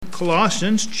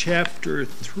Colossians chapter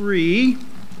 3.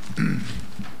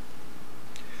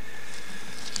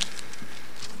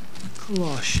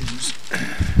 Colossians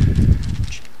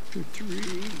chapter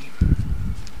 3.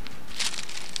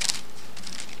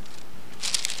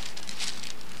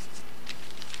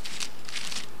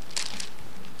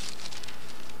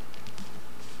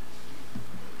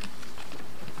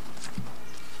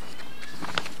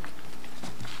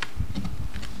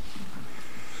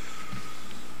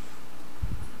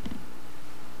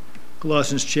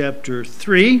 Colossians chapter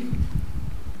 3,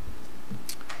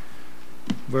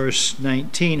 verse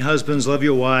 19. Husbands, love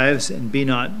your wives and be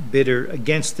not bitter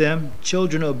against them.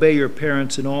 Children, obey your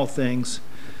parents in all things,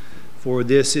 for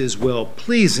this is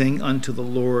well-pleasing unto the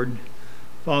Lord.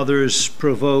 Fathers,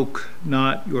 provoke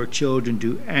not your children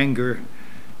to anger,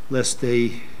 lest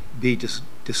they be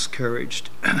discouraged.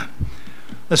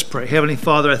 Let's pray. Heavenly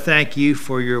Father, I thank you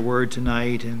for your word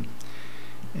tonight, and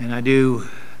I do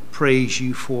praise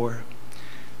you for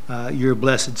your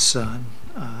blessed Son.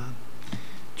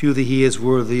 Truly, he is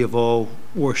worthy of all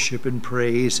worship and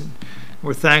praise. And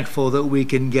we're thankful that we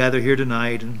can gather here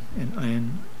tonight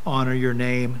and honor your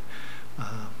name,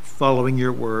 following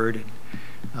your word.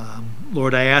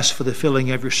 Lord, I ask for the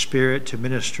filling of your Spirit to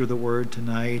minister the word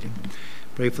tonight. And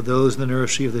pray for those in the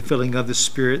nursery of the filling of the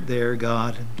Spirit there,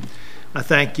 God. And I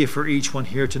thank you for each one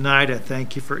here tonight. I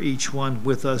thank you for each one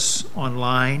with us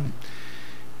online.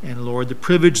 And Lord, the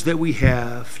privilege that we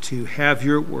have to have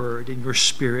your word and your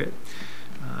Spirit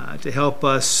to help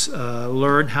us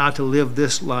learn how to live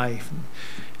this life, and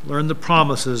learn the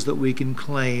promises that we can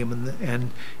claim,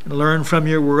 and learn from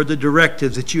your word the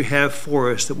directives that you have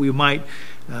for us, that we might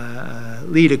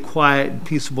lead a quiet and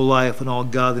peaceable life in all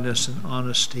godliness and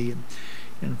honesty.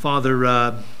 And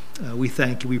Father, we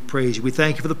thank you, we praise you. We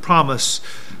thank you for the promise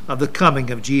of the coming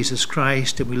of Jesus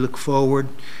Christ, and we look forward,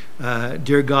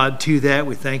 dear God, to that.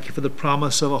 We thank you for the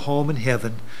promise of a home in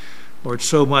heaven. Lord,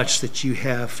 so much that you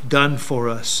have done for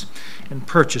us and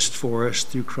purchased for us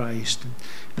through Christ.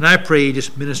 And I pray you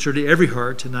just minister to every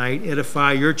heart tonight,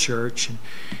 edify your church.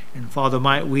 And Father,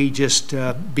 might we just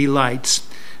be lights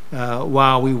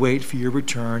while we wait for your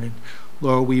return. And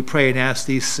Lord, we pray and ask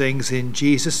these things in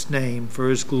Jesus' name for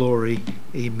his glory.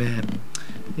 Amen.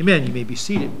 Amen. You may be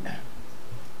seated.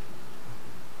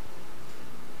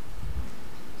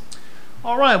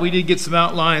 All right, we did get some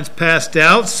outlines passed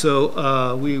out,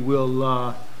 so we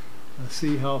will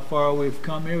see how far we've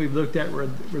come here. We've looked at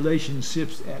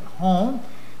relationships at home,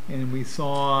 and we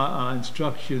saw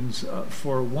instructions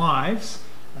for wives.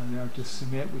 And they're to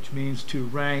submit, which means to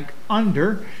rank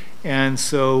under. And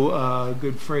so a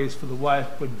good phrase for the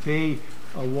wife would be,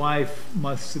 a wife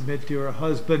must submit to her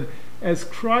husband as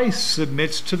Christ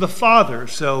submits to the Father.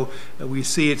 So we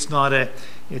see it's not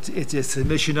it's a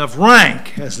submission of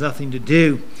rank. It has nothing to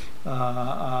do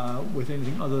with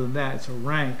anything other than that. It's a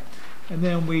rank. And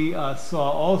then we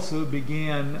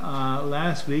began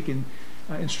last week in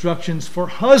instructions for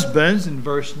husbands in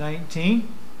verse 19.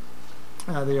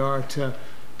 They are to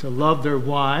love their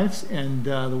wives, and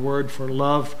the word for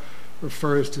love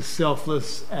refers to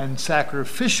selfless and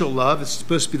sacrificial love. It's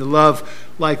supposed to be the love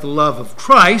like the love of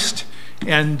Christ,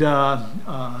 and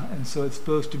so it's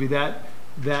supposed to be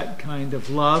that kind of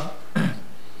love.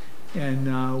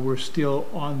 And we're still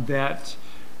on that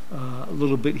a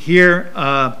little bit here.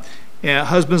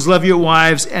 Husbands, love your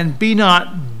wives, and be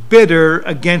not bitter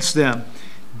against them.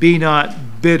 Be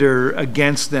not bitter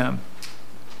against them.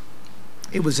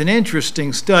 It was an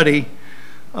interesting study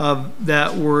of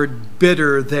that word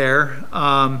bitter there.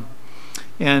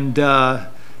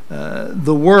 The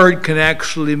word can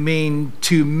actually mean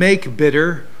to make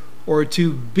bitter or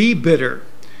to be bitter.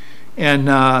 And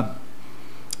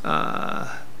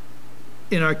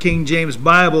in our King James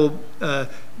Bible,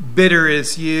 bitter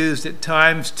is used at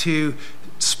times to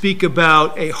speak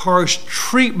about a harsh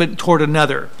treatment toward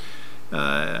another.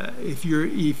 If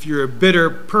you're a bitter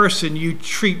person, you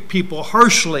treat people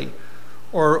harshly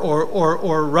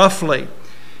or roughly,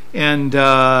 and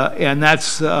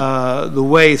that's the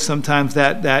way sometimes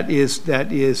that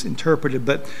is interpreted.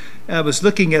 But I was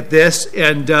looking at this,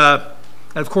 and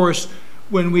of course,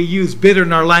 when we use bitter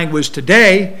in our language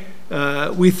today,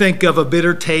 we think of a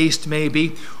bitter taste,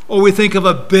 maybe, or we think of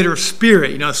a bitter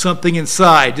spirit. Something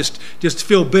inside, just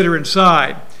feel bitter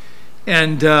inside,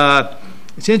 and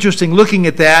it's interesting looking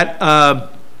at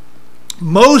that.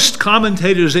 Most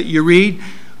commentators that you read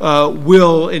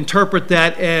will interpret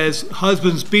that as,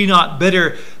 husbands, be not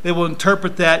bitter. They will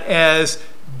interpret that as,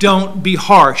 don't be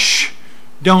harsh.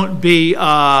 Don't be,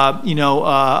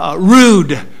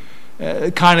 rude.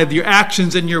 Kind of your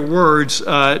actions and your words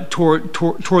toward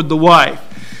the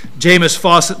wife. James,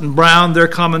 Fawcett, and Brown, their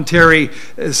commentary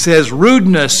says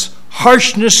rudeness,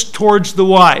 harshness towards the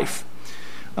wife.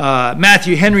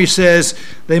 Matthew Henry says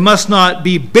they must not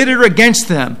be bitter against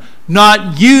them,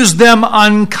 not use them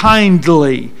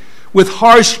unkindly with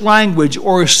harsh language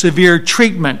or severe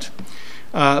treatment,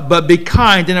 but be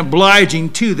kind and obliging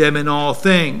to them in all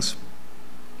things.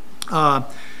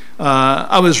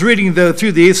 I was reading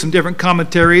through these some different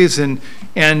commentaries, and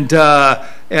David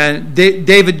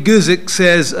Guzik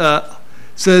says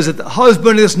that the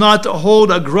husband is not to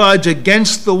hold a grudge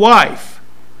against the wife.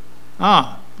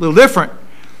 A little different.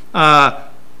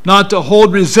 Not to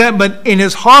hold resentment in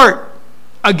his heart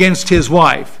against his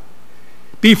wife.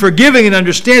 Be forgiving and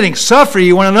understanding. Suffer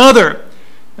ye one another.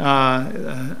 Put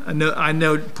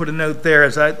a note there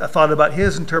as I thought about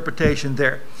his interpretation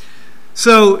there.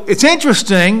 So it's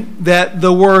interesting that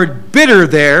the word bitter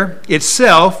there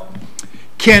itself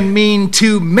can mean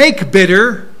to make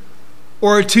bitter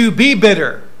or to be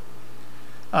bitter.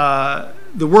 The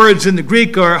words in the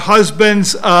Greek are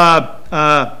husbands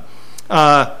not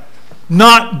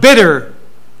bitter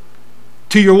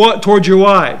towards your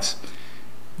wives.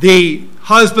 The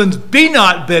husbands be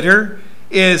not bitter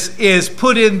is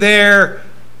put in there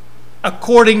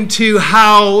according to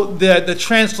how the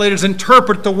translators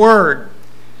interpret the word.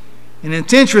 And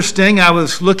it's interesting, I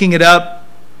was looking it up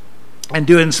and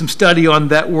doing some study on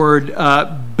that word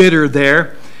bitter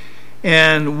there.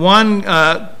 And one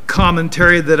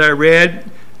commentary that I read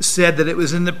said that it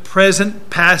was in the present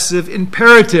passive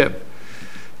imperative.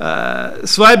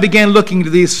 So I began looking into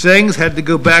these things, had to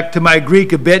go back to my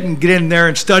Greek a bit and get in there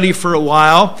and study for a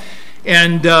while.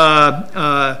 And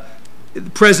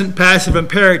present passive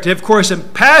imperative. Of course,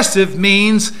 passive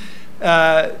means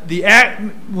the act.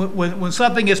 When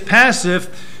something is passive,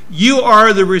 you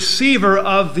are the receiver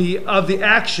of the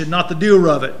action, not the doer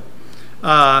of it.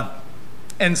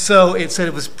 And so it said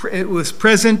it was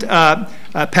present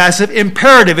passive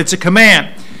imperative. It's a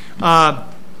command.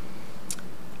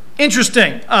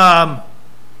 Interesting.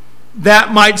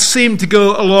 That might seem to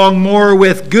go along more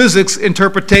with Guzik's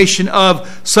interpretation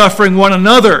of suffering one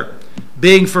another,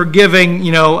 being forgiving,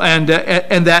 and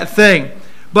that thing.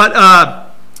 But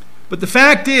the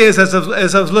fact is, as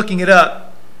I was looking it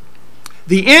up,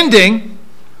 the ending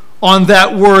on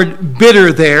that word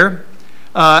bitter there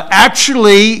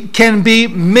actually can be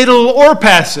middle or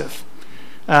passive.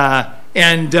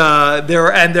 And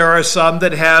there are some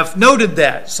that have noted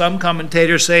that. Some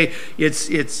commentators say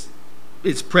it's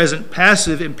present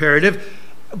passive imperative,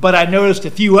 but I noticed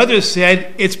a few others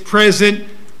said it's present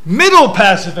middle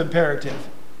passive imperative,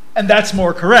 and that's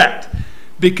more correct,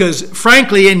 because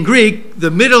frankly in Greek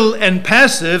the middle and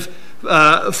passive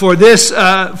for this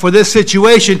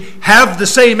situation have the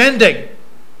same ending.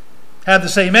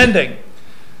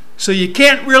 So you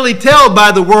can't really tell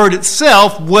by the word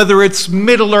itself whether it's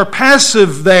middle or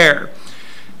passive there.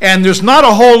 And there's not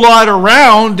a whole lot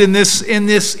around in this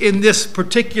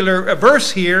particular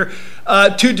verse here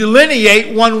to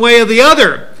delineate one way or the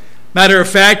other. Matter of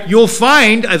fact, you'll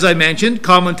find, as I mentioned,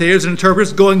 commentators and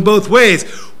interpreters going both ways.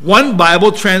 One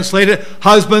Bible translated,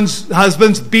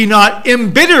 "Husbands, be not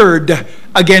embittered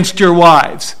against your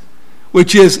wives,"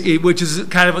 which is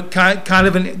kind of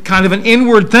an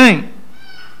inward thing.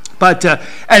 But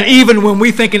and even when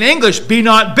we think in English, "be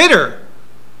not bitter,"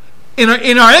 in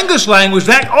our English language,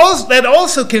 that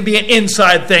also can be an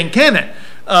inside thing, can it?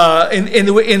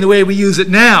 In the way we use it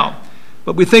now.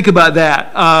 But we think about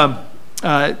that.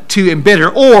 To embitter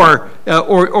or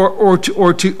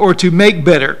to make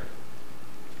bitter,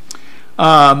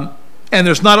 and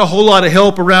there's not a whole lot of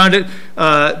help around it.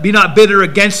 Be not bitter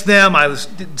against them. I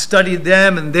studied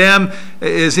them, and them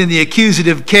is in the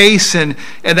accusative case, and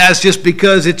that's just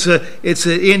because it's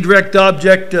an indirect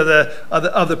object of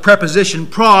the preposition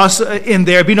pros in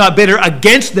there. Be not bitter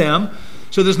against them.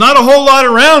 So there's not a whole lot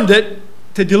around it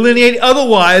to delineate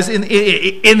otherwise in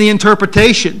the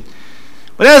interpretation.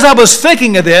 But as I was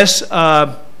thinking of this,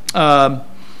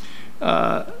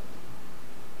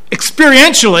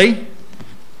 experientially,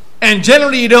 and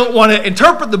generally you don't want to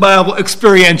interpret the Bible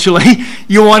experientially,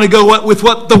 you want to go with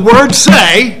what the words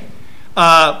say,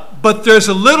 but there's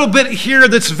a little bit here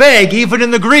that's vague, even in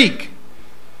the Greek,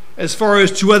 as far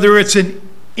as to whether it's an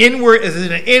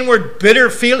inward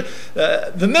bitter feeling.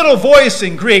 The middle voice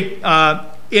in Greek,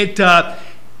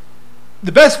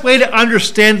 the best way to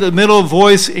understand the middle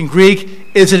voice in Greek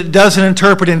is that it doesn't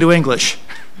interpret into English.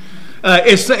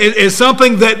 It's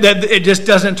something that it just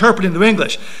doesn't interpret into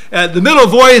English. The middle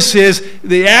voice is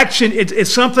the action. It's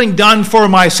something done for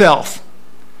myself.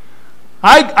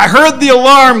 I heard the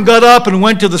alarm, got up, and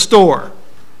went to the store.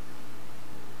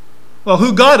 Well,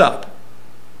 who got up?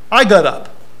 I got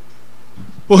up.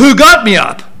 Well, who got me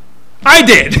up? I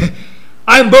did.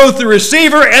 I'm both the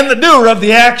receiver and the doer of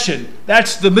the action.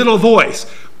 That's the middle voice.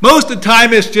 Most of the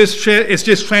time, it's just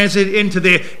translated into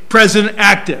the present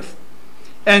active.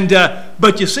 And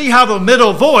but you see how the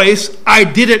middle voice, I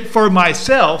did it for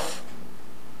myself,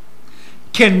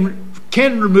 can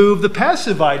remove the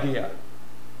passive idea,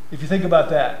 if you think about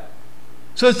that.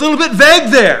 So it's a little bit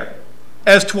vague there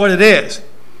as to what it is.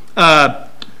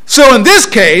 So in this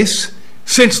case,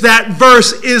 since that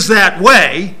verse is that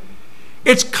way,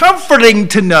 it's comforting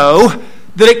to know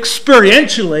that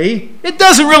experientially it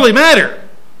doesn't really matter.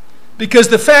 Because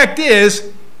the fact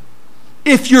is,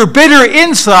 if you're bitter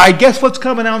inside, guess what's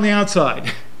coming out on the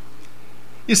outside?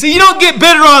 You see, you don't get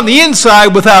bitter on the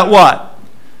inside without what?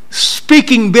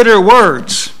 Speaking bitter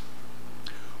words,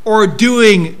 or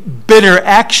doing bitter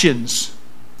actions,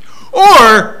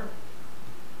 or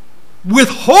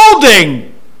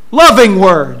withholding loving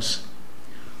words,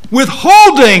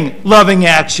 withholding loving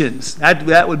actions.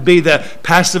 That would be the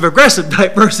passive-aggressive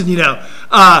type person, you know.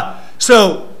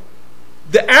 So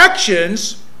the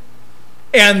actions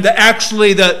and the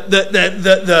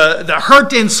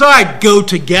hurt inside go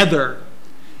together.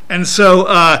 And so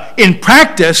in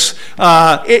practice,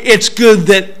 it's good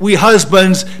that we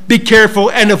husbands be careful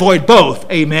and avoid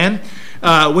both. Amen?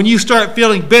 When you start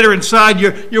feeling bitter inside,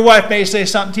 your wife may say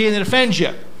something to you that offends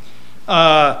you.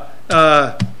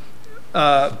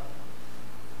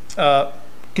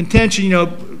 Contention,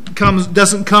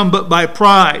 doesn't come but by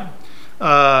pride.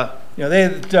 They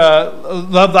that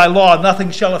love thy law,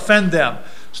 nothing shall offend them.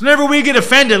 So whenever we get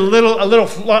offended, a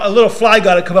little fly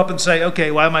got to come up and say,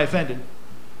 okay, why am I offended?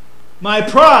 My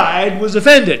pride was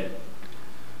offended.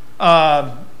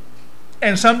 And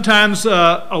sometimes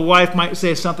a wife might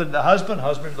say something to the husband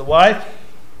to the wife,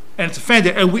 and it's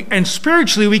offended. And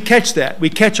spiritually we catch that. We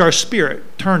catch our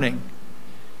spirit turning.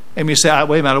 And we say,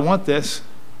 wait a minute, I don't want this.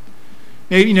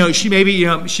 Maybe,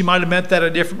 she might have meant that a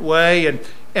different way, or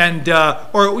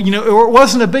it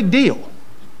wasn't a big deal.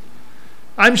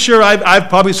 I'm sure I've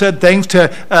probably said things to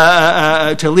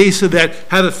Lisa that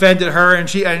have offended her, and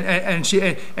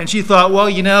she thought, well,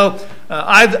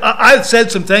 I've said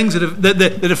some things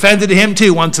that offended him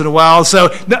too once in a while,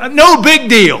 so no big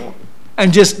deal,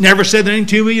 and just never said anything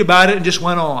to me about it and just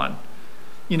went on.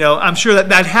 I'm sure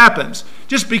that happens.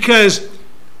 Just because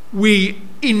we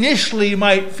initially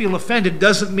might feel offended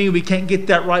doesn't mean we can't get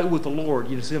that right with the Lord.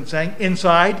 You see what I'm saying?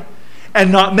 Inside,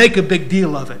 and not make a big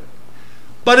deal of it.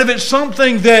 But if it's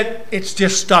something that it's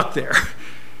just stuck there,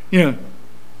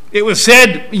 it was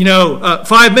said,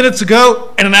 5 minutes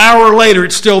ago, and an hour later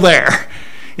it's still there.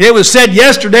 It was said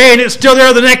yesterday, and it's still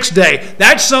there the next day.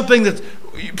 That's something that,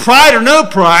 pride or no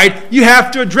pride, you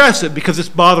have to address it because it's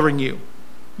bothering you.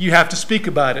 You have to speak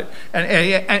about it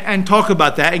and talk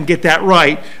about that and get that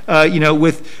right,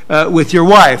 with your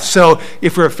wife. So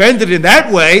if we're offended in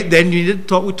that way, then you need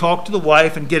to talk to the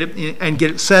wife and get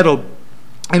it settled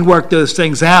and work those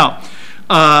things out.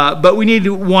 But we need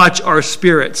to watch our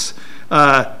spirits.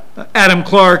 Adam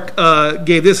Clark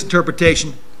gave this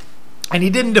interpretation, and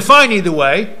he didn't define either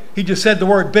way. He just said the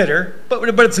word bitter,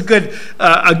 but it's a good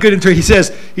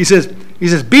interpretation. He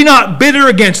says, be not bitter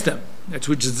against them.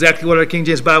 Which is exactly what our King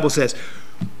James Bible says.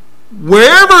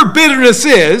 Wherever bitterness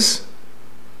is,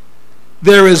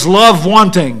 there is love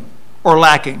wanting or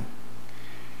lacking.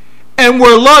 And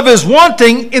where love is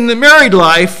wanting in the married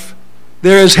life,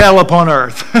 there is hell upon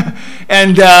earth.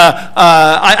 And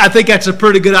I think that's a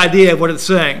pretty good idea of what it's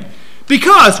saying.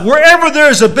 Because wherever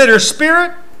there's a bitter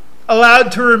spirit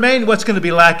allowed to remain, what's going to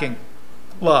be lacking?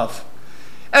 Love.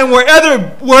 And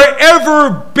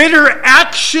wherever bitter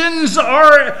actions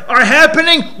are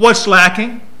happening, what's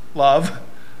lacking? Love.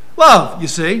 Love, you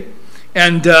see.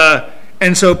 And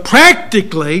so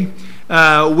practically,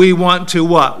 we want to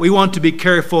what? We want to be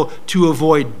careful to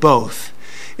avoid both.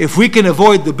 If we can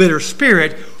avoid the bitter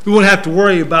spirit, we won't have to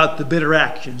worry about the bitter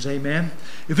actions. Amen?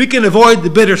 If we can avoid the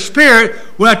bitter spirit,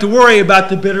 we won't have to worry about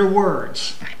the bitter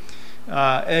words.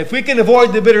 If we can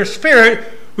avoid the bitter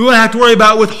spirit, we won't have to worry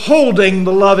about withholding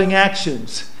the loving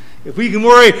actions. If we can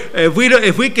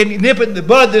nip it in the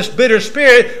bud, this bitter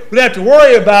spirit, we don't have to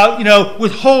worry about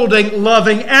withholding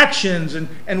loving actions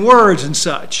and words and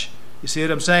such. You see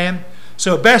what I'm saying?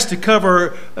 So best to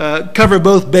cover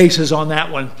both bases on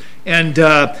that one, and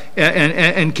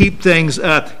keep things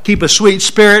keep a sweet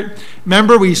spirit.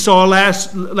 Remember, we saw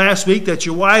last week that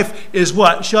your wife is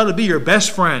what? She ought to be your best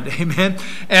friend, amen.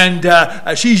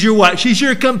 And she's your what? She's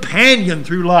your companion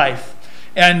through life,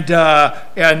 and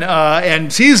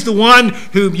she's the one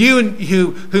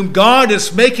whom God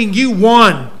is making you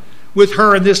one with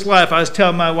her in this life. I was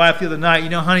telling my wife the other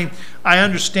night, honey, I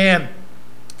understand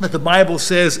that the Bible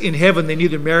says in heaven they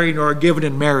neither marry nor are given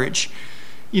in marriage.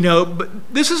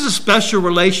 But this is a special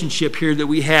relationship here that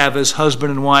we have as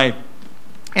husband and wife.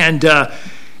 And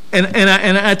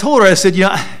I told her, I said,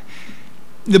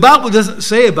 the Bible doesn't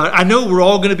say about it. I know we're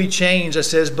all going to be changed, I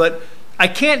says, but I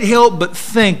can't help but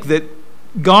think that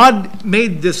God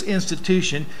made this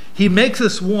institution. He makes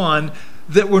us one,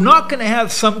 that we're not going to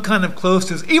have some kind of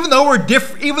closeness, even though we're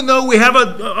different, even though we have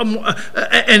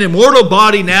an immortal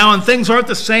body now and things aren't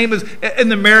the same as in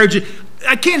the marriage.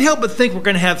 I can't help but think we're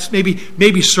going to have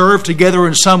maybe serve together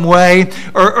in some way,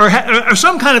 or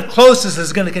some kind of closeness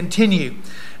is going to continue.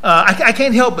 I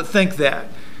can't help but think that.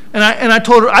 And I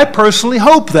told her, I personally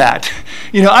hope that.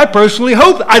 I personally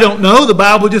hope. I don't know. The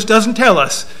Bible just doesn't tell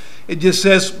us. It just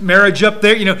says marriage up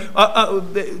there.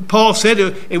 Paul said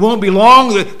it won't be long.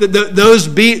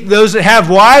 Those that have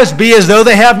wives be as though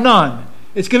they have none.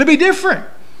 It's going to be different.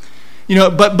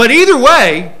 But either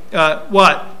way,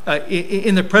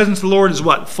 in the presence of the Lord is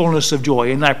what? Fullness of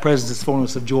joy. In thy presence is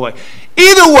fullness of joy.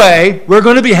 Either way, we're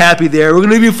going to be happy there. We're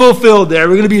going to be fulfilled there.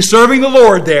 We're going to be serving the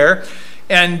Lord there.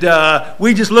 And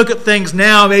we just look at things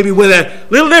now maybe with a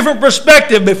little different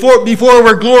perspective before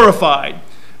we're glorified.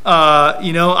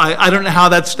 I don't know how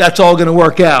that's all going to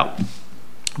work out.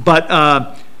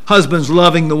 But husbands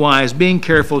loving the wives, being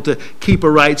careful to keep a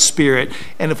right spirit,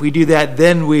 and if we do that,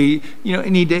 then we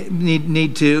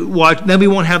need to watch. Then we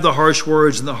won't have the harsh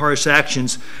words and the harsh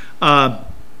actions. And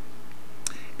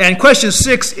question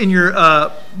 6 in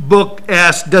your book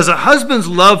asks, does a husband's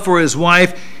love for his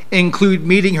wife include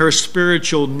meeting her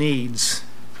spiritual needs?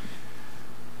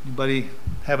 Anybody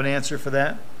have an answer for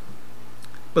that?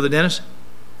 Brother Dennis?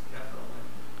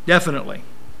 Definitely.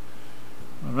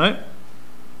 All right.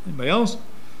 Anybody else?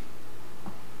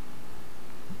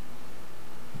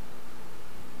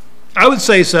 I would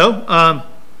say so.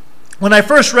 When I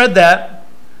first read that,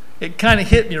 it kind of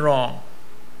hit me wrong.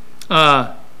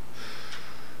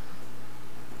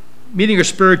 Meeting her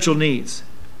spiritual needs.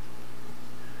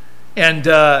 And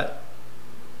don't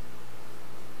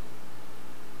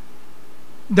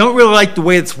really like the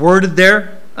way it's worded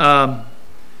there.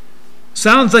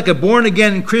 Sounds like a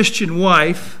born-again Christian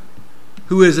wife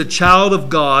who is a child of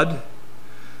God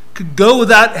could go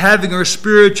without having her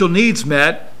spiritual needs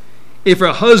met if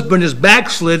her husband is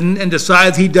backslidden and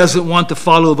decides he doesn't want to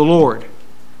follow the Lord.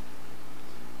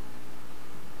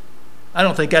 I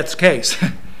don't think that's the case.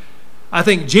 I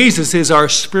think Jesus is our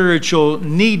spiritual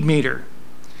need meter.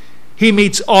 He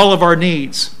meets all of our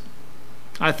needs.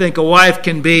 I think a wife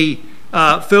can be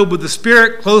filled with the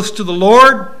Spirit, close to the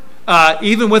Lord,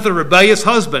 even with a rebellious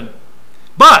husband.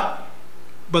 But,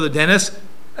 Brother Dennis,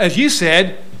 as you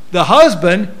said, the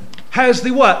husband has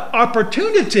the what?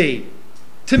 Opportunity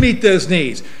to meet those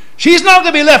needs. She's not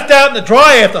going to be left out in the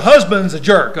dry if the husband's a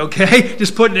jerk, okay?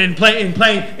 Just putting it in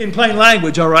plain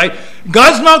language, all right?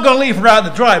 God's not going to leave her out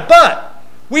in the dry. But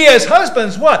we as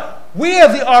husbands, what? We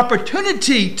have the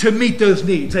opportunity to meet those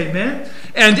needs, amen?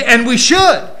 And we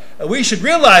should. We should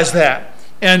realize that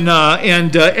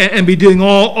and be doing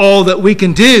all that we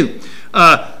can do.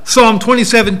 Psalm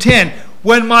 27:10,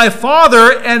 when my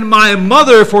father and my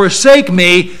mother forsake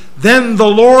me, then the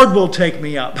Lord will take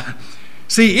me up.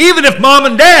 See, even if mom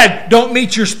and dad don't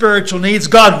meet your spiritual needs,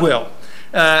 God will.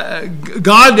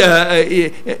 God,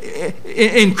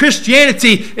 in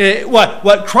Christianity,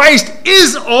 what Christ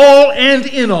is all and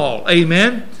in all.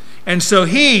 Amen? And so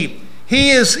He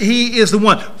is the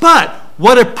one. But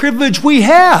what a privilege we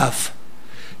have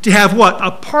to have what?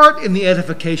 A part in the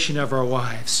edification of our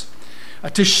wives.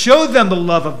 To show them the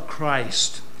love of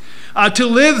Christ. To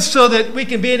live so that we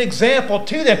can be an example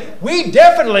to them. We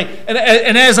definitely,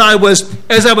 and as I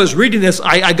was reading this,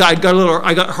 I got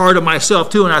hard on myself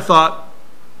too, and I thought,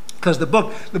 because the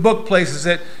book places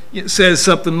it says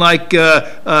something like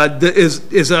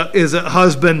is a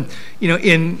husband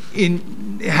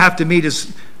have to meet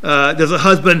his does a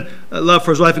husband love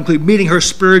for his wife include meeting her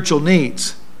spiritual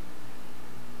needs?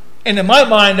 And in my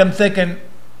mind, I'm thinking,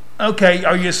 okay,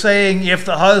 are you saying if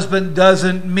the husband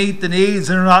doesn't meet the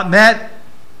needs and are not met?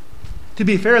 To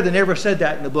be fair, they never said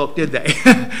that in the book, did they?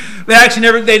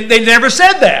 They never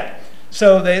said that.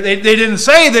 So they didn't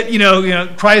say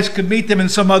that Christ could meet them in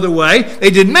some other way. They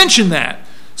didn't mention that.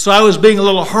 So I was being a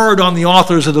little hard on the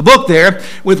authors of the book there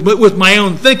with my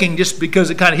own thinking, just because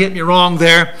it kind of hit me wrong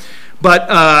there.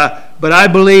 But I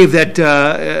believe that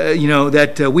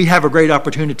that we have a great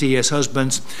opportunity as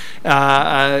husbands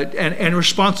and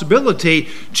responsibility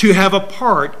to have a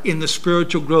part in the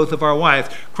spiritual growth of our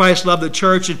wife. Christ loved the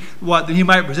church, and that He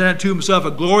might present it to Himself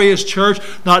a glorious church,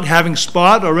 not having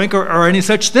spot or wrinkle or any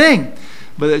such thing.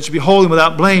 but it should be holy and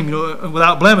without blame,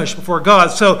 without blemish before God.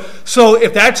 So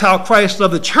if that's how Christ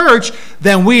loved the church,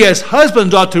 then we as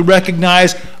husbands ought to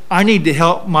recognize, I need to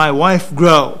help my wife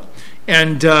grow.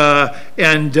 And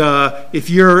if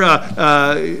your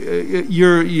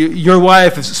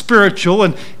wife is spiritual,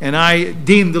 and I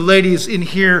deem the ladies in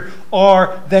here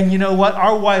are, then you know what?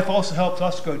 Our wife also helps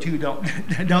us grow too,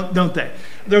 don't they?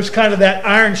 There's kind of that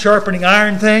iron sharpening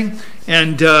iron thing,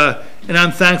 and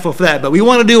I'm thankful for that. But we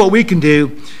want to do what we can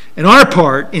do in our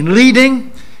part in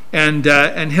leading and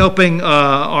helping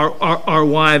our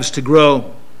wives to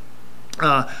grow.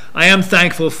 I am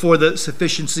thankful for the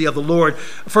sufficiency of the Lord.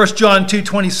 1 John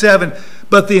 2:27,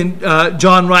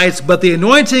 John writes, "But the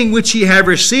anointing which ye have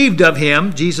received of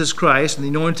him," Jesus Christ, and the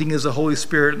anointing is the Holy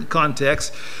Spirit in the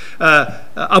context,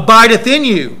 "abideth in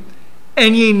you,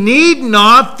 and ye need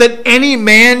not that any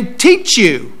man teach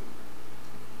you."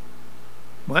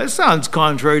 Well, that sounds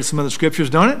contrary to some of the scriptures,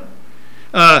 don't it?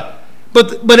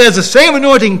 But as the same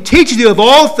anointing teaches you of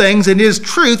all things, and is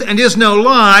truth, and is no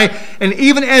lie, and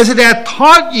even as it hath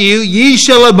taught you, ye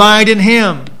shall abide in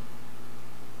him.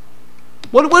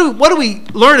 What do we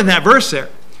learn in that verse there?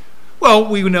 Well,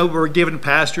 we know we're given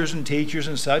pastors and teachers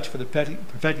and such for the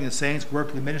perfecting the saints, work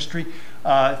of the ministry,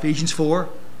 Ephesians 4.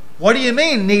 What do you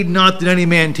mean, need not that any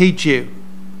man teach you?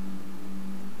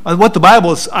 What the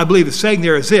Bible, I believe, is saying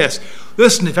there is this.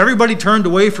 Listen, if everybody turned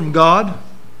away from God,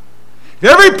 if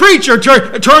every preacher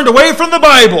turned away from the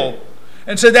Bible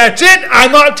and said, that's it,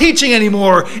 I'm not teaching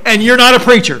anymore, and you're not a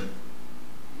preacher,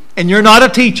 and you're not a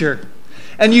teacher,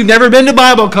 and you've never been to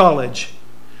Bible college,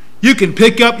 you can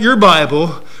pick up your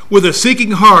Bible with a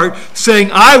seeking heart,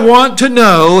 saying, I want to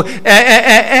know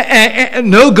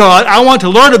God. I want to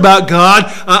learn about God.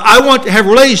 I want to have a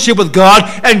relationship with God.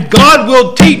 And God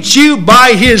will teach you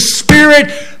by His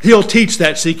Spirit. He'll teach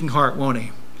that seeking heart, won't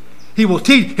He? He will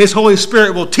teach. His Holy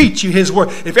Spirit will teach you His Word.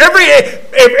 If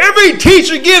every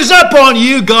teacher gives up on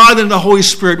you, God and the Holy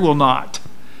Spirit will not.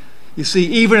 You see,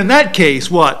 even in that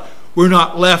case, what? We're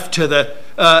not left to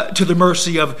the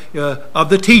mercy of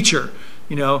the teacher.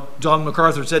 You know, John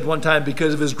MacArthur said one time,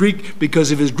 because of his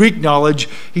Greek knowledge,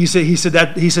 he said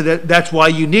that's why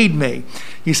you need me.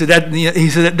 He said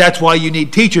that's why you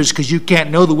need teachers, because you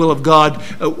can't know the will of God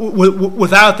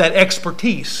without that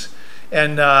expertise.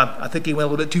 And I think he went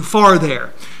a little bit too far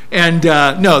there. And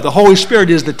no, the Holy Spirit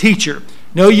is the teacher.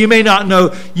 No, you may not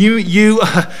know you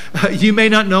may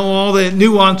not know all the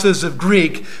nuances of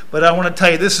Greek, but I want to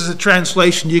tell you, this is a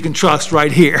translation you can trust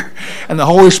right here, and the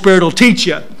Holy Spirit will teach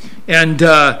you. And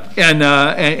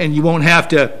you won't have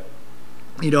to,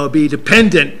 be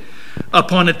dependent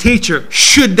upon a teacher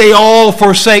should they all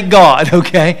forsake God.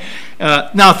 Okay,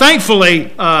 now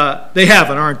thankfully they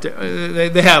haven't, aren't they?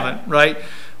 They haven't, right?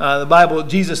 The Bible,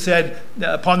 Jesus said,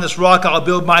 upon this rock I'll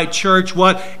build my church,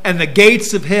 what? And the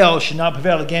gates of hell shall not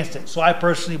prevail against it. So I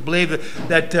personally believe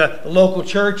that the local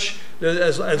church,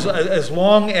 as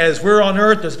long as we're on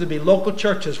earth, there's going to be local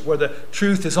churches where the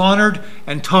truth is honored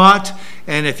and taught.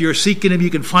 And if you're seeking them,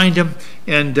 you can find them.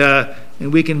 And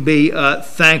we can be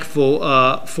thankful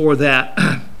for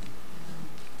that.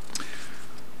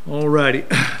 All righty.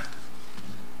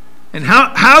 And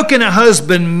how can a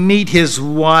husband meet his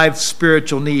wife's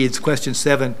spiritual needs? Question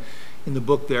 7 in the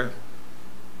book there.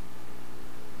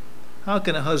 How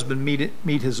can a husband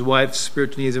meet his wife's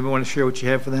spiritual needs? Anyone want to share what you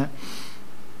have for that?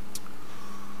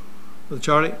 Brother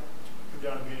Charlie? Put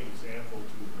down being an example to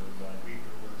her by being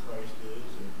where Christ is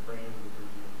and praying with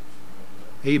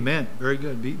her. Amen. Very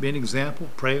good. Be an example,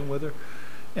 praying with her.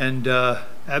 And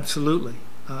absolutely.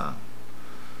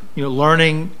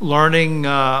 Learning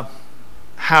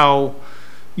how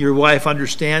your wife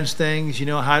understands things,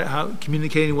 how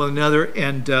communicating with one another,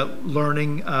 and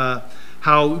learning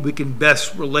how we can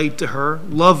best relate to her,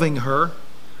 loving her,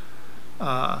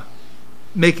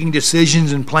 making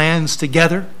decisions and plans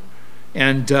together,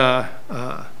 and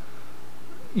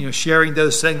sharing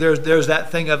those things. There's that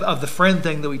thing of the friend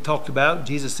thing that we talked about.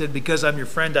 Jesus said, because I'm your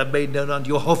friend, I've made known unto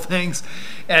you all things,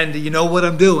 and you know what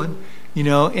I'm doing,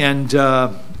 and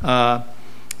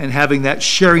having that,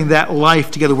 sharing that life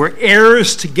together. We're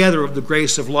heirs together of the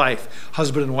grace of life,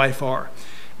 husband and wife are.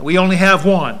 We only have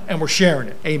one, and we're sharing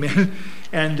it. Amen.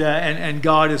 And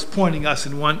God is pointing us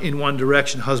in one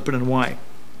direction, husband and wife.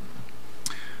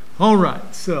 All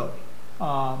right. So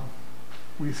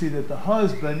we see that the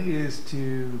husband is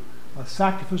to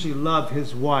sacrificially love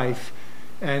his wife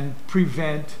and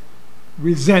prevent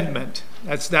resentment.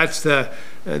 That's the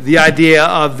idea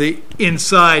of the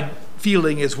inside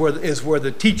feeling is where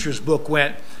the teacher's book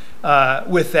went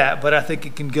with that, but I think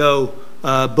it can go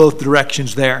both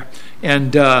directions there,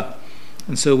 and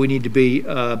so we need to be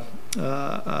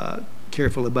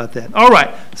careful about that. All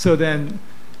right, so then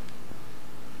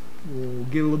we'll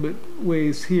get a little bit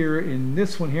ways here in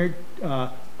this one here.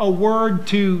 A word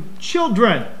to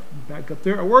children. Back up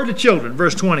there. A word to children.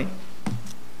 Verse 20.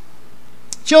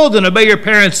 Children, obey your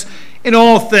parents in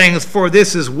all things, for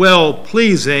this is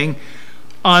well-pleasing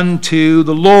unto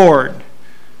the Lord.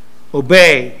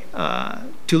 Obey,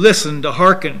 to listen, to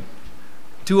hearken,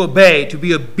 to obey, to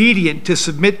be obedient, to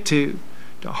submit to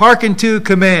hearken to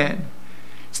command.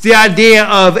 It's the idea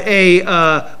of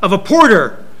a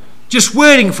porter just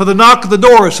waiting for the knock of the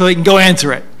door so he can go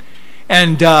answer it.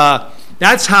 And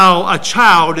that's how a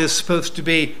child is supposed to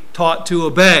be taught to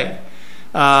obey.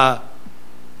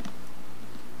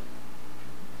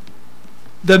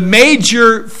 The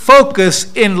major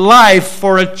focus in life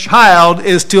for a child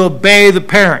is to obey the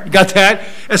parent. You got that?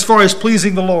 As far as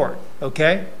pleasing the Lord,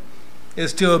 okay?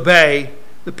 Is to obey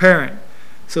the parent.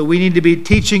 So we need to be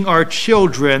teaching our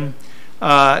children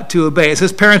to obey. It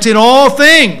says, parents, in all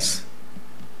things.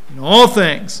 In all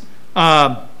things.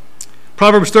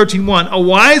 Proverbs 13:1. A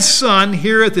wise son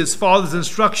heareth his father's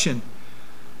instruction,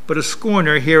 but a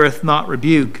scorner heareth not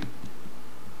rebuke.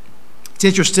 It's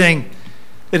interesting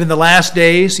that in the last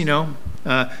days,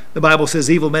 the Bible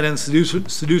says evil men and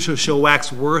seducers shall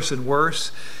wax worse and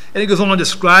worse. And it goes on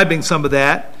describing some of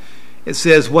that. It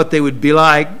says what they would be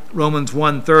like, Romans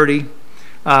 1:30.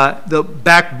 The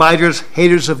backbiters,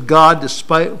 haters of God,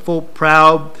 despiteful,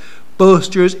 proud,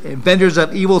 boasters, inventors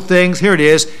of evil things. Here it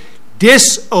is.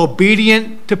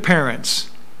 Disobedient to parents.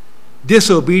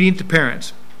 Disobedient to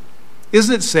parents.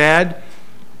 Isn't it sad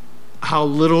how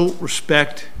little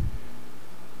respect,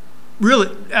 really,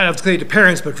 I don't have to say to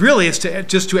parents, but really it's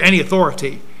just to any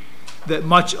authority that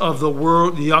much of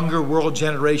the younger world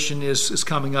generation is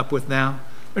coming up with now.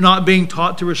 They're not being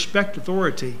taught to respect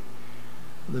authority.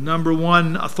 The number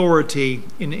one authority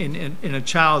in a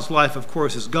child's life, of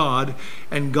course, is God,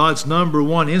 and God's number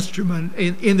one instrument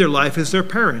in their life is their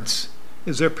parents.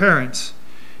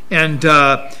 And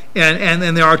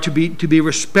they are to be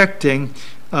respecting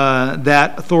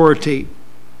that authority.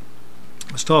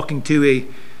 I was talking to a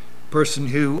person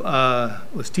who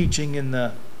was teaching in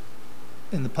the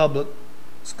public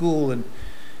school,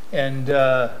 and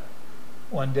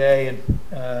one day, and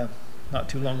not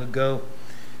too long ago,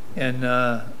 and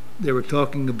they were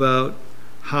talking about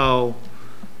how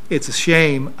it's a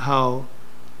shame how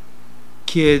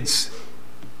kids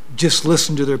just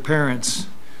listen to their parents,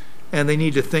 and they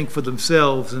need to think for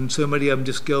themselves, and so many of them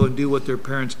just go and do what their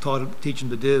parents teach them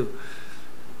to do.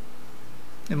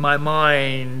 In my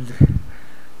mind,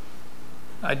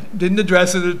 I didn't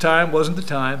address it at the time, wasn't the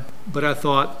time, but I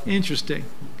thought, interesting.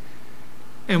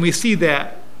 And we see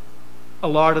that a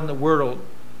lot in the world.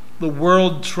 The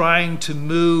world trying to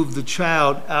move the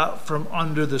child out from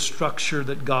under the structure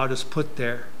that God has put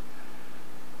there.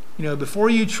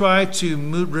 Before you try to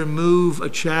remove a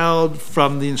child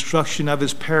from the instruction of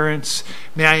his parents,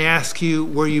 may I ask you,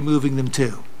 where are you moving them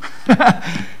to?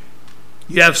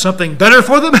 You have something better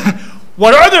for them?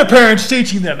 What are their parents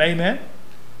teaching them? Amen?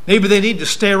 Maybe they need to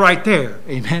stay right there.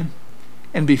 Amen?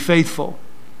 And be faithful.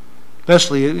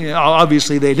 Especially,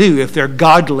 obviously they do, if they're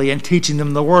godly and teaching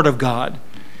them the Word of God.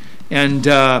 And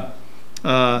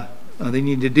they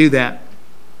need to do that.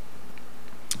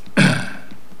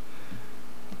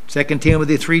 2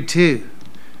 Timothy 3:2.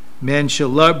 Men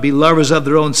shall be lovers of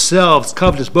their own selves,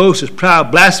 covetous, boasters,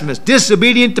 proud, blasphemous,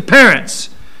 disobedient to parents,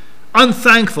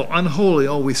 unthankful, unholy.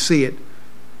 Oh, we see it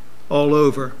all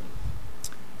over.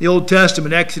 The Old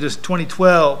Testament, Exodus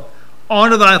 20:12.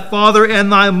 Honor thy father and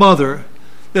thy mother,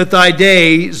 that thy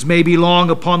days may be long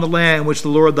upon the land which the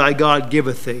Lord thy God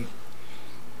giveth thee.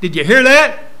 Did you hear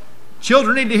that?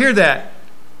 Children need to hear that.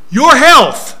 Your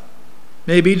health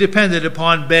may be dependent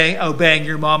upon obeying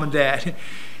your mom and dad.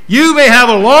 You may have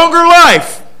a longer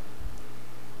life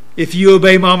if you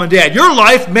obey mom and dad. Your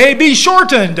life may be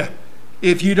shortened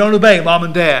if you don't obey mom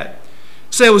and dad.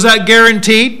 Say, was that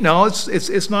guaranteed? No,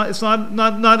 it's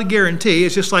not a guarantee.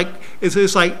 It's just like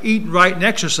eating right and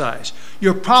exercise.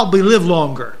 You'll probably live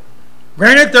longer.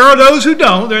 Granted, there are those who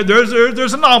don't.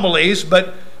 There's anomalies,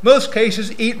 but most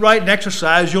cases, eat right and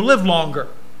exercise, you'll live longer.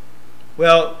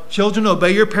 Well, children,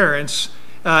 obey your parents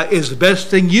is the best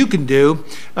thing you can do,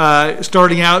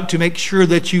 starting out to make sure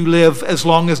that you live as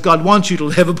long as God wants you to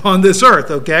live upon this earth,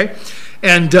 okay?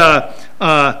 And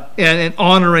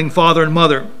honoring father and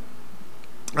mother.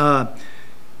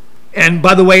 And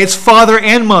by the way, it's father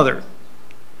and mother.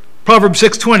 Proverbs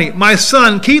 6:20. My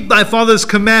son, keep thy father's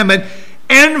commandment,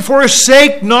 and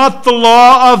forsake not the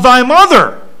law of thy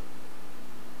mother.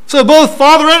 So both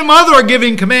father and mother are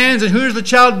giving commands, and who's the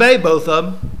child obey? Both of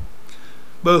them.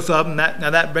 both of them.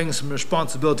 That brings some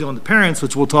responsibility on the parents,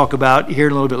 which we'll talk about here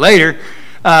a little bit later.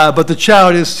 But the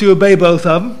child is to obey both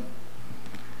of them.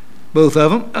 Both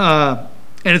of them.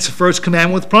 And it's the first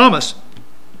commandment with promise.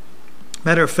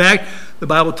 Matter of fact, the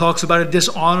Bible talks about a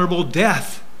dishonorable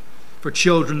death for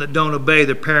children that don't obey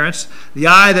their parents. The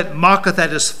eye that mocketh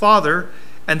at his father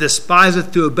and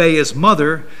despiseth to obey his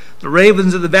mother, the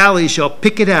ravens of the valley shall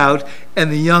pick it out,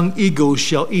 and the young eagles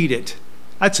shall eat it.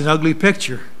 That's an ugly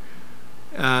picture.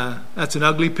 That's an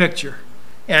ugly picture.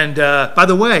 And by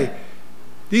the way,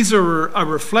 these are a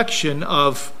reflection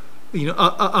of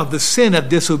the sin of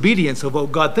disobedience, of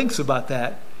what God thinks about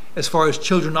that, as far as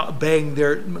children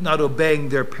not obeying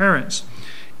their parents.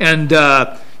 And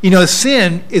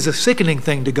sin is a sickening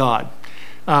thing to God.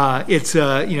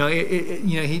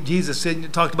 Jesus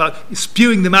talked about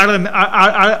spewing them out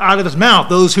of his mouth,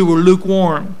 those who were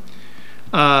lukewarm.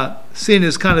 Sin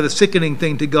is kind of a sickening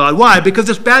thing to God. Why? Because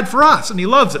it's bad for us, and he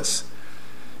loves us.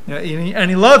 And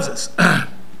he loves us.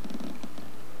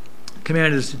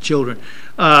 Commanded us to children.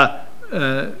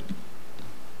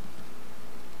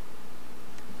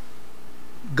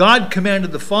 God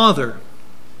commanded the father,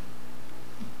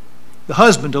 the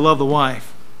husband, to love the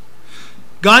wife.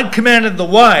 God commanded the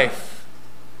wife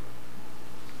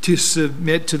to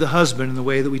submit to the husband in the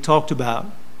way that we talked about.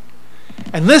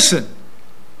 And listen,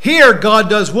 here God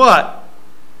does what?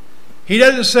 He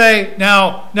doesn't say,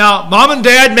 now, mom and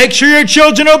dad, make sure your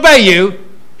children obey you.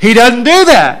 He doesn't do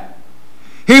that.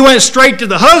 He went straight to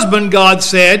the husband. God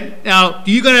said, now,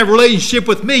 you're going to have a relationship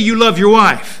with me, you love your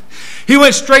wife. He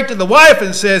went straight to the wife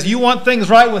and says, you want things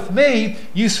right with me,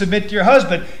 you submit to your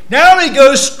husband. Now he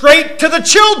goes straight to the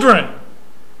children.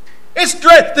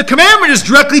 The commandment is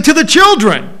directly to the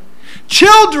children.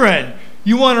 Children,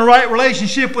 you want a right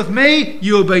relationship with me,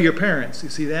 you obey your parents. You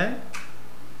see that?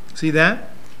 See that?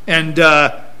 And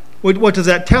what does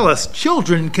that tell us?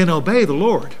 Children can obey the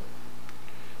Lord.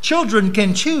 Children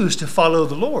can choose to follow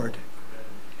the Lord.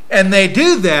 And they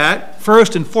do that,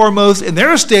 first and foremost, in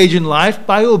their stage in life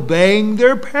by obeying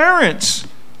their parents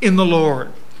in the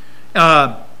Lord.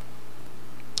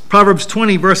 Proverbs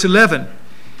 20, verse 11.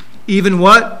 Even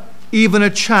what? Even a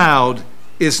child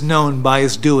is known by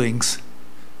his doings,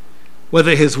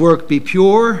 whether his work be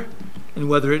pure and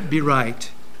whether it be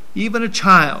right. Even a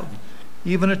child.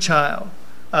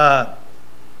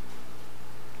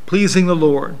 Pleasing the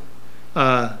Lord.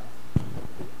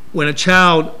 When a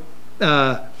child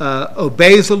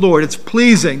obeys the Lord, it's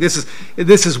pleasing. This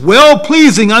is well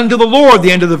pleasing unto the Lord,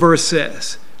 the end of the verse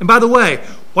says. And by the way,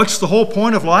 what's the whole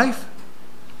point of life?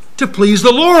 To please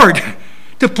the Lord.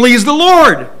 To please the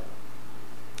Lord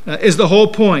is the whole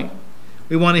point.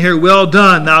 We want to hear, well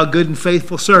done, thou good and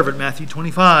faithful servant, Matthew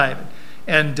 25.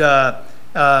 And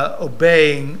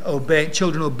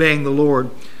children obeying the Lord.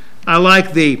 I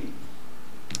like the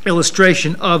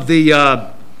illustration of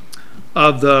the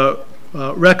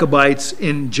Rechabites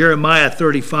in Jeremiah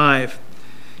 35,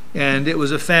 and it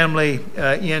was a family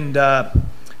in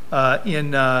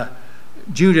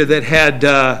Judah that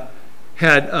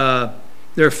had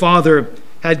their father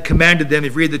had commanded them.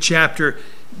 If you read the chapter,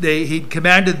 he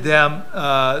commanded them.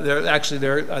 I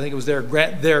think it was their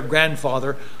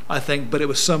grandfather. I think, but it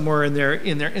was somewhere in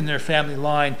their family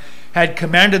line. Had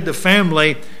commanded the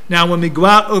family. Now, when we go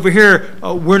out over here,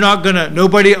 we're not gonna.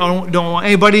 Nobody don't want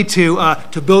anybody to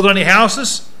build any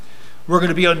houses. We're going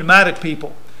to be a nomadic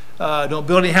people. Don't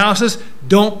build any houses.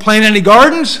 Don't plant any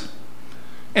gardens,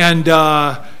 and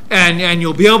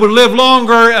you'll be able to live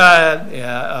longer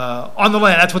on the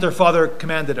land. That's what their father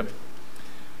commanded them.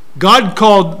 God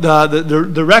called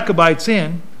the Rechabites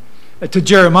in to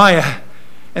Jeremiah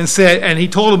and said, and he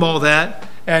told them all that.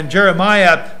 And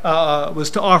Jeremiah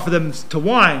was to offer them to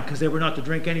wine because they were not to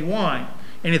drink any wine,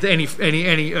 and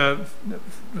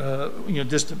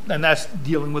that's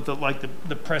dealing with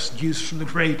the pressed juice from the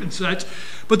grape and such.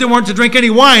 But they weren't to drink any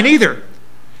wine either.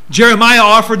 Jeremiah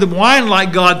offered them wine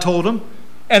like God told him,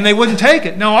 and they wouldn't take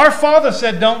it. Now, our father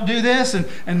said, don't do this,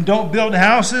 and don't build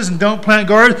houses, and don't plant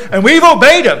gardens, and we've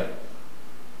obeyed him.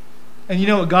 And you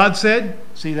know what God said?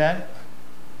 See that?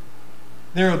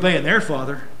 They're obeying their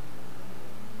father.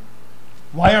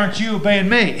 Why aren't you obeying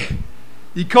me?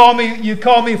 You call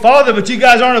me father, but you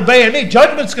guys aren't obeying me.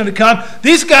 Judgment's going to come.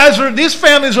 These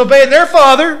families are obeying their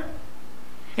father.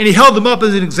 And he held them up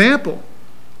as an example.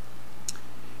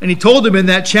 And he told them in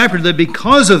that chapter that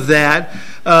because of that,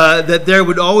 that there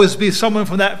would always be someone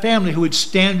from that family who would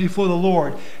stand before the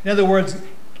Lord. In other words,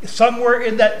 somewhere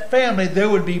in that family,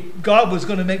 God was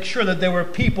going to make sure that there were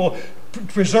people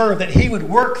preserved that he would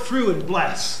work through and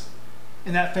bless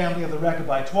in that family of the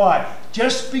Rechabites. Why?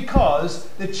 Just because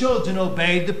the children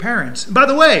obeyed the parents. And by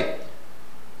the way,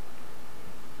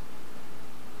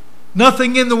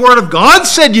 Nothing in the Word of God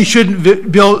said you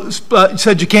shouldn't build,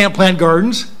 said you can't plant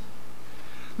gardens.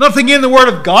 Nothing in the Word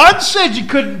of God said you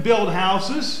couldn't build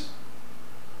houses.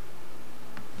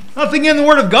 Nothing in the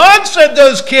Word of God said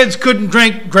those kids couldn't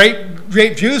drink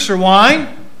grape juice or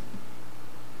wine.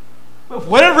 But for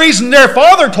whatever reason, their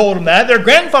father told them that, their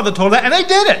grandfather told them that, and they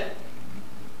did it.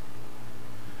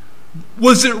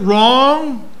 Was it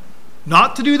wrong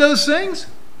not to do those things?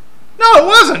 No, it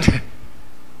wasn't.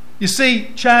 You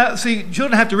see,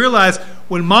 children have to realize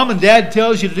when mom and dad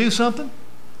tells you to do something,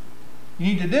 you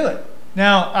need to do it.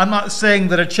 Now, I'm not saying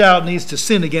that a child needs to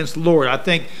sin against the Lord. I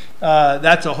think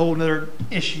that's a whole other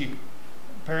issue.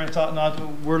 Parents ought not to,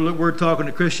 we're talking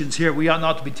to Christians here, we ought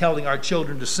not to be telling our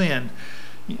children to sin.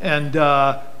 And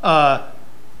but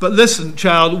listen,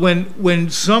 child,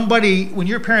 when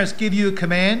your parents give you a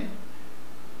command,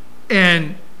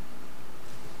 and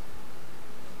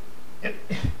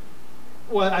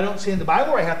well, I don't see in the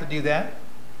Bible where I have to do that.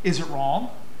 Is it wrong?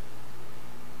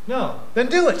 No. Then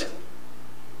do it.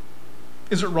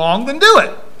 Is it wrong? Then do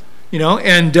it.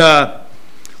 And a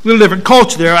little different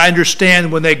culture there. I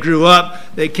understand when they grew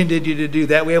up, they continued to do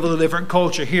that. We have a little different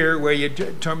culture here where you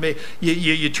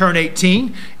turn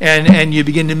 18 and you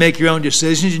begin to make your own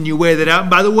decisions and you weigh that out. And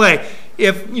by the way,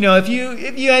 if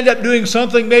you end up doing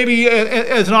something maybe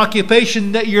as an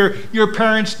occupation that your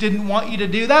parents didn't want you to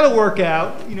do, that'll work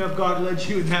out. If God led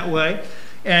you in that way,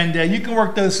 and you can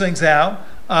work those things out.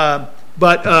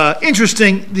 But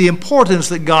interesting, the importance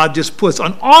that God just puts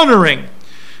on honoring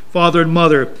father and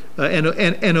mother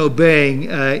and obeying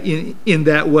in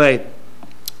that way.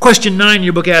 Question 9 in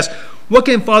your book asks, what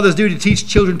can fathers do to teach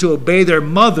children to obey their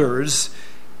mothers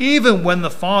even when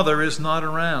the father is not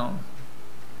around?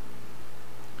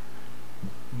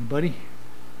 Anybody?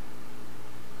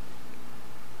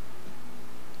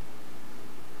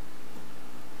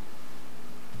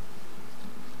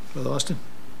 Brother Austin?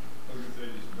 I was going to say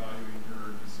just valuing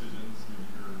her decisions, giving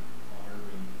her honor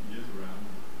when he is around.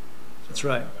 That's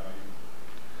right.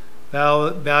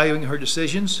 Valuing her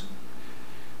decisions,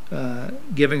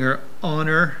 giving her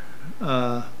honor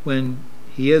when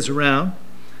he is around.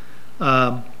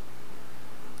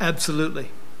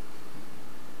 Absolutely.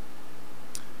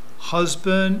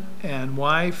 Husband and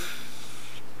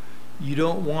wife, you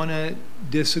don't want to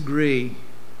disagree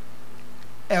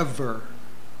ever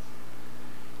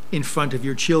in front of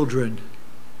your children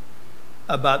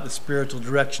about the spiritual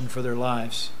direction for their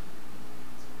lives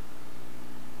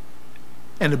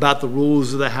and about the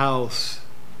rules of the house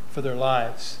for their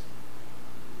lives.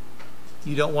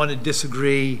 You don't want to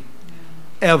disagree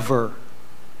ever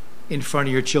in front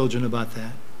of your children about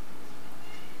that.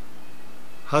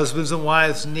 Husbands and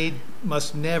wives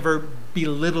must never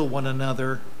belittle one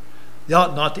another. They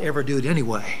ought not to ever do it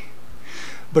anyway.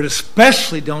 But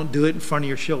especially don't do it in front of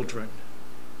your children.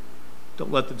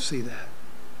 Don't let them see that.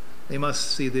 They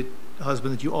must see that,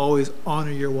 husband, that you always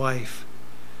honor your wife.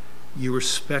 You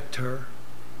respect her.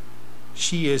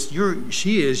 She is your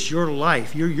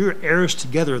life. You're heirs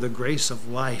together of the grace of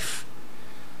life.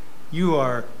 You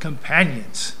are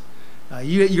companions.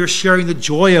 You're sharing the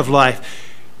joy of life.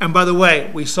 And by the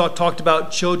way, we talked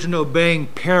about children obeying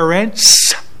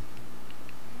parents.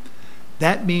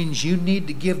 That means you need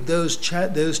to give those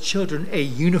children a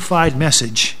unified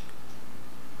message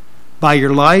by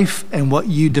your life and what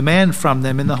you demand from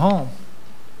them in the home.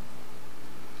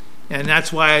 And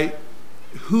that's why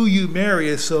who you marry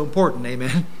is so important,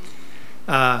 amen?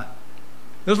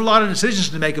 There's a lot of decisions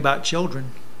to make about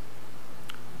children.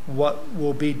 What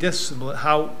will be discipline?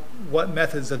 What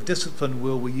methods of discipline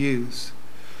will we use?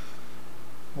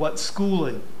 What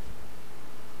schooling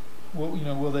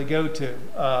will they go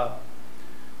to?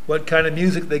 What kind of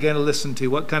music they're going to listen to?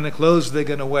 What kind of clothes they're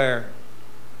going to wear?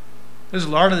 There's a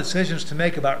lot of decisions to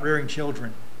make about rearing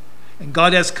children. And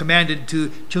God has commanded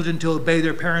children to obey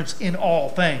their parents in all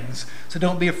things. So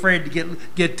don't be afraid to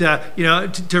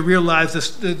to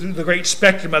realize the great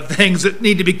spectrum of things that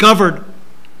need to be covered.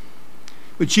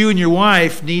 But you and your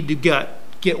wife need to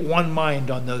get one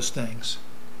mind on those things.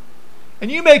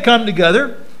 And you may come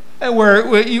together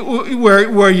where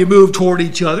you move toward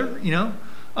each other,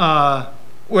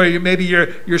 where maybe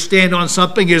your stand on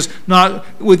something is not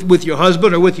with your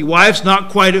husband or with your wife's not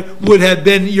quite would have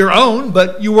been your own,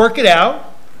 but you work it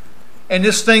out. And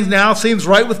this thing now seems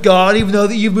right with God, even though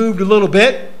that you moved a little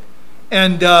bit,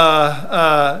 and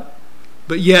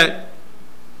but yet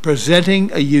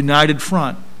presenting a united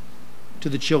front to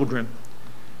the children.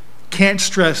 Can't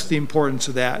stress the importance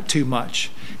of that too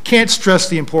much. Can't stress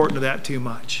the importance of that too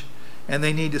much. And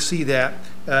they need to see that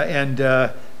and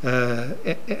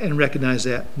recognize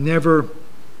that. Never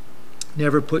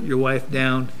put your wife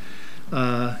down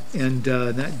and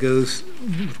that goes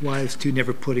with wives too,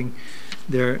 never putting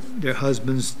their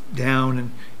husbands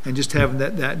down, and just having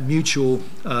that mutual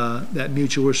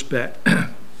respect.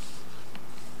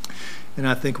 And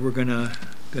I think we're gonna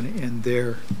end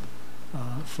there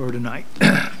for tonight.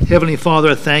 Heavenly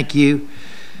Father, I thank you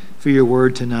for your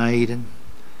word tonight,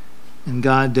 and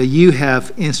God, you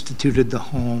have instituted the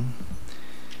home,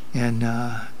 and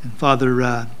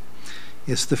Father,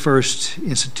 it's the first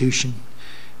institution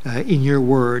in your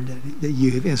word that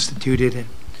you have instituted,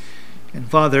 and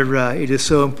Father, it is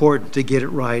so important to get it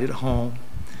right at home.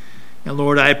 And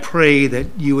Lord, I pray that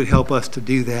you would help us to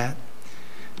do that.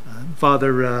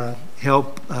 Father,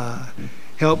 help,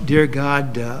 dear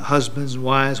God, husbands and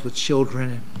wives with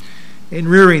children, and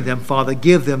rearing them, Father,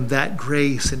 give them that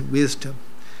grace and wisdom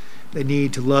they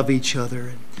need to love each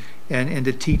other and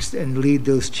to teach and lead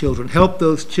those children. Help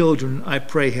those children, I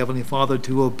pray, Heavenly Father,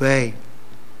 to obey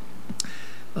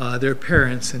their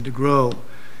parents and to grow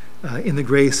in the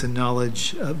grace and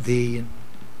knowledge of Thee. And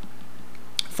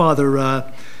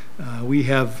Father, we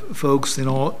have folks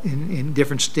in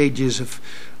different stages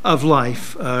of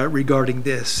life regarding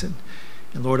this, and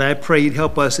Lord, I pray You'd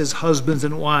help us as husbands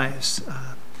and wives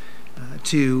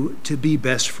to be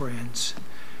best friends,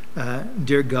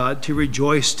 dear God, to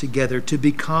rejoice together, to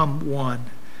become one,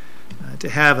 to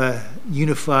have a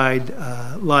unified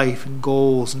life and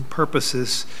goals and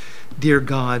purposes, dear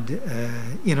God,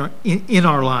 in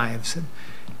our lives,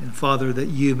 and Father, that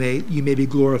you may be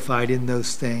glorified in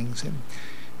those things. And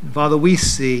Father, we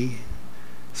see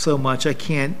so much. I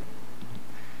can't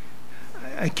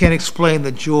explain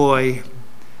the joy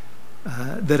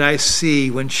that I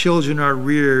see when children are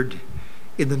reared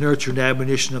in the nurture and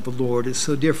admonition of the Lord. It's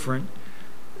so different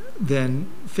than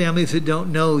families that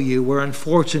don't know you, where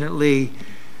unfortunately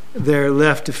they're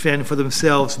left to fend for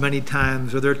themselves many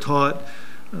times, or they're taught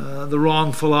the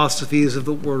wrong philosophies of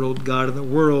the world, God. And the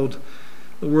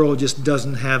world just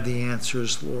doesn't have the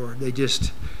answers, Lord. They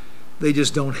just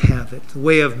don't have it. The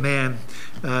way of man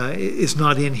is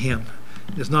not in him.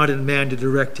 It's not in man to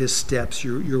direct his steps,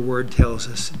 your word tells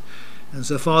us. And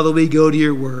so, Father, we go to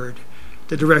your word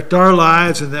to direct our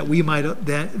lives, and that we might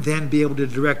then be able to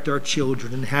direct our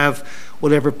children and have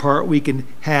whatever part we can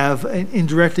have in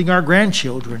directing our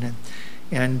grandchildren,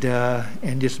 and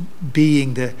just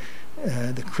being the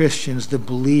Christians, the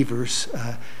believers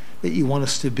that you want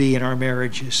us to be in our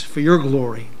marriages for your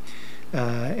glory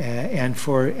and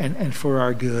for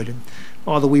our good. And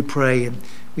Father, we pray and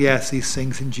we ask these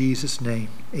things in Jesus' name.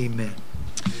 Amen.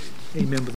 Amen.